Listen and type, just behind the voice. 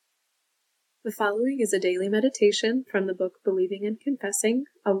The following is a daily meditation from the book Believing and Confessing,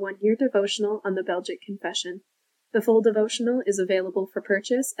 a one-year devotional on the Belgic Confession. The full devotional is available for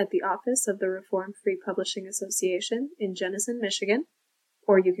purchase at the office of the Reformed Free Publishing Association in Jenison, Michigan,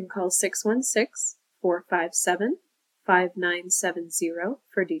 or you can call 616-457-5970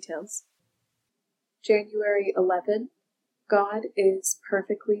 for details. January 11. God is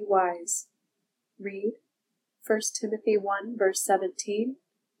perfectly wise. Read 1 Timothy 1, verse 17,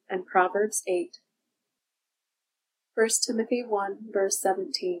 and Proverbs 8. 1 Timothy 1, verse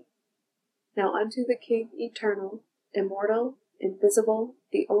 17. Now unto the King eternal, immortal, invisible,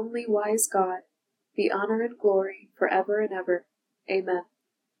 the only wise God, be honor and glory forever and ever. Amen.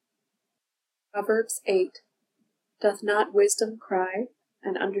 Proverbs 8. Doth not wisdom cry,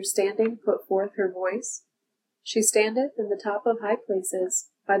 and understanding put forth her voice? She standeth in the top of high places,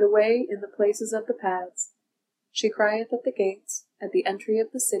 by the way in the places of the paths. She crieth at the gates, at the entry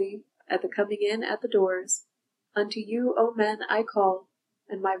of the city, at the coming in at the doors. Unto you, O men, I call,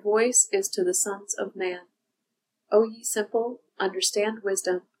 and my voice is to the sons of man. O ye simple, understand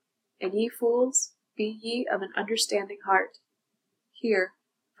wisdom, and ye fools, be ye of an understanding heart. Hear,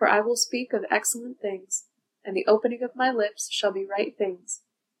 for I will speak of excellent things, and the opening of my lips shall be right things.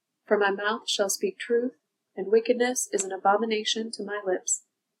 For my mouth shall speak truth, and wickedness is an abomination to my lips.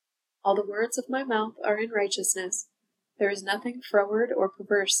 All the words of my mouth are in righteousness. There is nothing froward or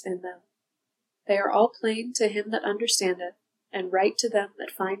perverse in them. They are all plain to him that understandeth, and right to them that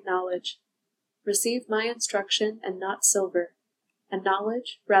find knowledge. Receive my instruction, and not silver, and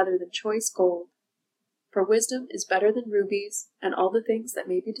knowledge rather than choice gold. For wisdom is better than rubies, and all the things that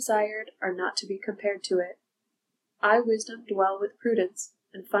may be desired are not to be compared to it. I, wisdom, dwell with prudence,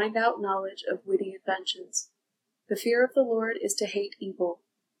 and find out knowledge of witty inventions. The fear of the Lord is to hate evil.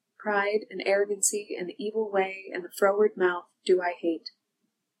 Pride and arrogancy and the evil way and the froward mouth do I hate.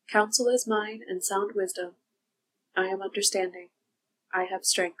 Counsel is mine and sound wisdom. I am understanding. I have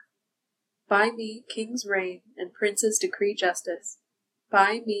strength. By me kings reign and princes decree justice.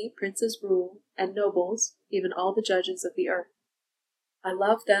 By me princes rule and nobles, even all the judges of the earth. I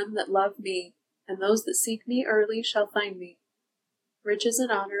love them that love me, and those that seek me early shall find me. Riches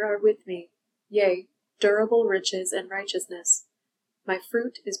and honor are with me, yea, durable riches and righteousness. My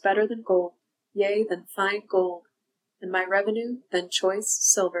fruit is better than gold, yea, than fine gold, and my revenue than choice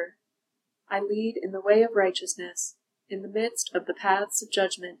silver. I lead in the way of righteousness, in the midst of the paths of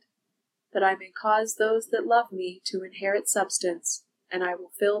judgment, that I may cause those that love me to inherit substance, and I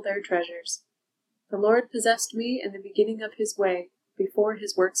will fill their treasures. The Lord possessed me in the beginning of his way, before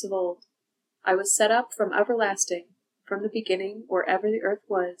his works of old. I was set up from everlasting, from the beginning, or ever the earth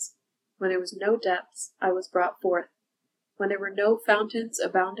was. When there was no depths, I was brought forth. When there were no fountains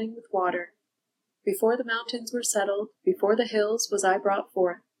abounding with water. Before the mountains were settled, before the hills was I brought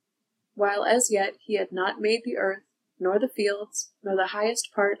forth. While as yet he had not made the earth, nor the fields, nor the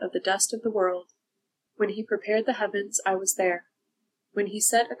highest part of the dust of the world. When he prepared the heavens, I was there. When he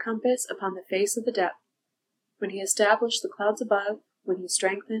set a compass upon the face of the depth. When he established the clouds above, when he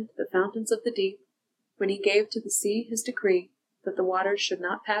strengthened the fountains of the deep, when he gave to the sea his decree, that the waters should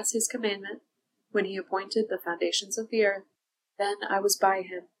not pass his commandment, when he appointed the foundations of the earth, then I was by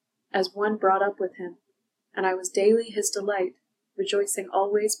him, as one brought up with him, and I was daily his delight, rejoicing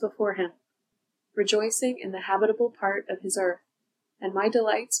always before him, rejoicing in the habitable part of his earth, and my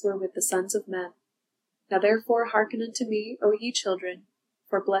delights were with the sons of men. Now therefore hearken unto me, O ye children,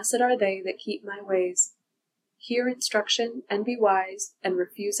 for blessed are they that keep my ways. Hear instruction, and be wise, and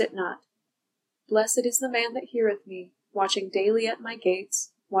refuse it not. Blessed is the man that heareth me, watching daily at my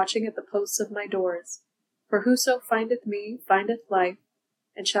gates, watching at the posts of my doors. For whoso findeth me findeth life,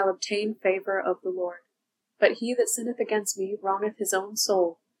 and shall obtain favor of the Lord. But he that sinneth against me wrongeth his own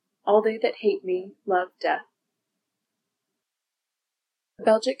soul. All they that hate me love death. The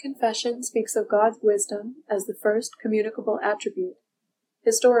Belgic Confession speaks of God's wisdom as the first communicable attribute.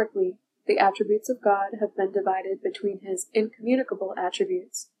 Historically, the attributes of God have been divided between his incommunicable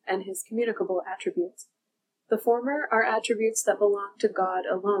attributes and his communicable attributes. The former are attributes that belong to God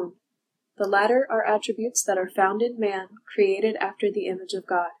alone. The latter are attributes that are found in man, created after the image of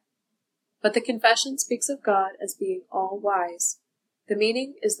God. But the Confession speaks of God as being all-wise. The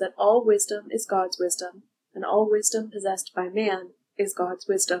meaning is that all wisdom is God's wisdom, and all wisdom possessed by man is God's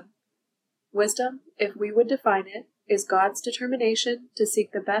wisdom. Wisdom, if we would define it, is God's determination to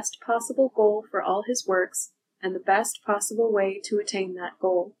seek the best possible goal for all his works, and the best possible way to attain that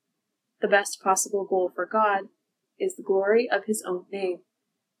goal. The best possible goal for God is the glory of his own name,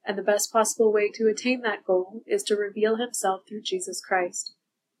 and the best possible way to attain that goal is to reveal himself through Jesus Christ.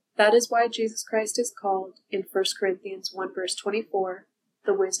 That is why Jesus Christ is called, in 1 Corinthians 1 verse 24,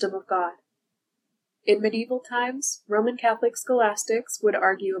 the wisdom of God. In medieval times, Roman Catholic scholastics would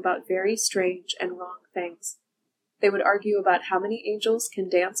argue about very strange and wrong things. They would argue about how many angels can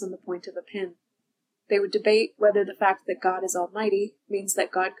dance on the point of a pin. They would debate whether the fact that God is almighty means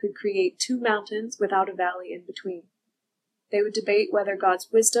that God could create two mountains without a valley in between. They would debate whether God's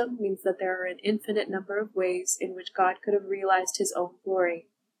wisdom means that there are an infinite number of ways in which God could have realized his own glory.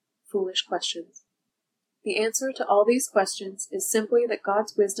 Foolish questions. The answer to all these questions is simply that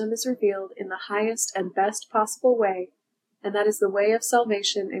God's wisdom is revealed in the highest and best possible way, and that is the way of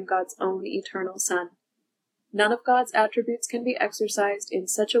salvation in God's own eternal Son. None of God's attributes can be exercised in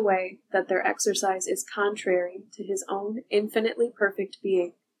such a way that their exercise is contrary to his own infinitely perfect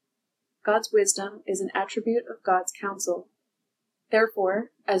being. God's wisdom is an attribute of God's counsel.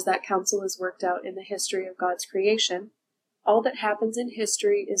 Therefore, as that counsel is worked out in the history of God's creation, all that happens in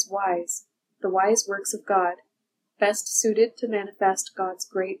history is wise, the wise works of God, best suited to manifest God's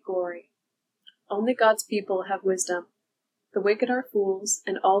great glory. Only God's people have wisdom. The wicked are fools,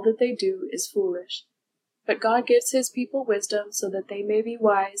 and all that they do is foolish. But God gives his people wisdom so that they may be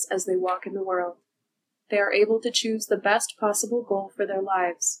wise as they walk in the world. They are able to choose the best possible goal for their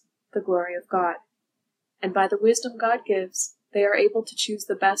lives, the glory of God. And by the wisdom God gives, they are able to choose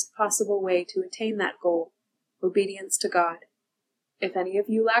the best possible way to attain that goal, obedience to God. If any of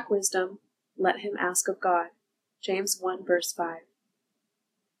you lack wisdom, let him ask of God. James 1 verse 5.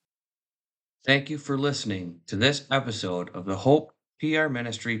 Thank you for listening to this episode of the Hope PR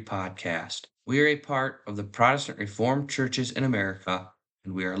Ministry podcast. We are a part of the Protestant Reformed Churches in America,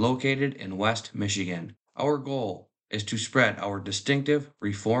 and we are located in West Michigan. Our goal is to spread our distinctive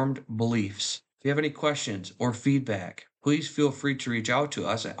Reformed beliefs. If you have any questions or feedback, please feel free to reach out to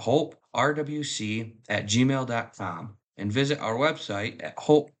us at hoperwc@gmail.com and visit our website at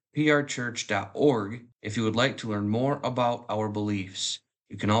hopeprchurch.org if you would like to learn more about our beliefs.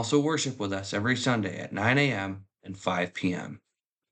 You can also worship with us every Sunday at 9 a.m. and 5 p.m.